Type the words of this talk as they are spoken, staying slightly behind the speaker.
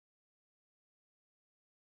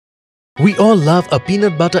We all love a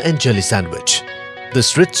peanut butter and jelly sandwich.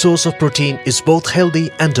 This rich source of protein is both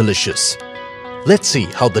healthy and delicious. Let's see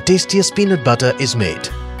how the tastiest peanut butter is made.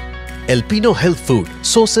 Alpino Health Food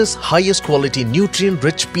sources highest quality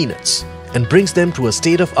nutrient-rich peanuts and brings them to a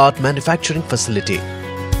state-of-art manufacturing facility.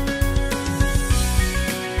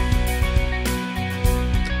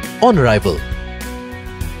 On arrival,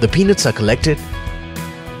 the peanuts are collected,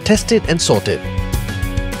 tested and sorted.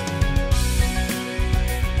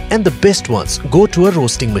 And the best ones go to a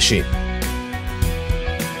roasting machine.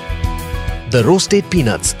 The roasted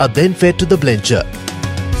peanuts are then fed to the blender,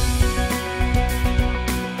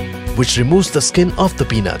 which removes the skin of the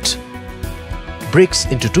peanut, breaks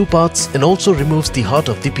into two parts and also removes the heart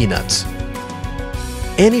of the peanuts.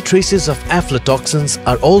 Any traces of aflatoxins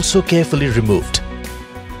are also carefully removed.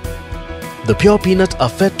 The pure peanuts are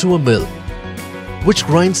fed to a mill, which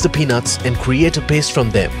grinds the peanuts and create a paste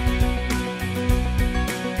from them.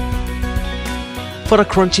 For a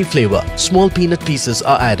crunchy flavor, small peanut pieces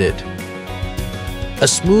are added. A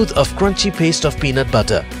smooth of crunchy paste of peanut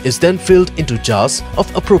butter is then filled into jars of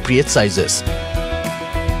appropriate sizes.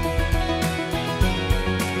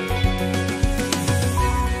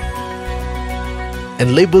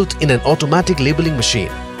 And labeled in an automatic labeling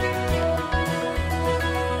machine.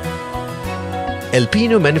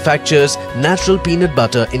 Alpino manufactures natural peanut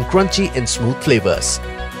butter in crunchy and smooth flavors.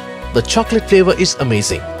 The chocolate flavor is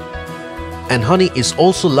amazing. And honey is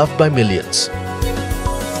also loved by millions.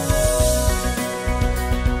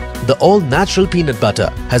 The all-natural peanut butter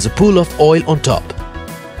has a pool of oil on top.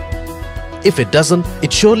 If it doesn't,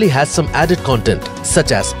 it surely has some added content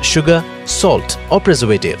such as sugar, salt or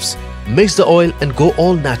preservatives. Mix the oil and go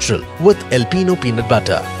all natural with Alpino peanut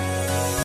butter.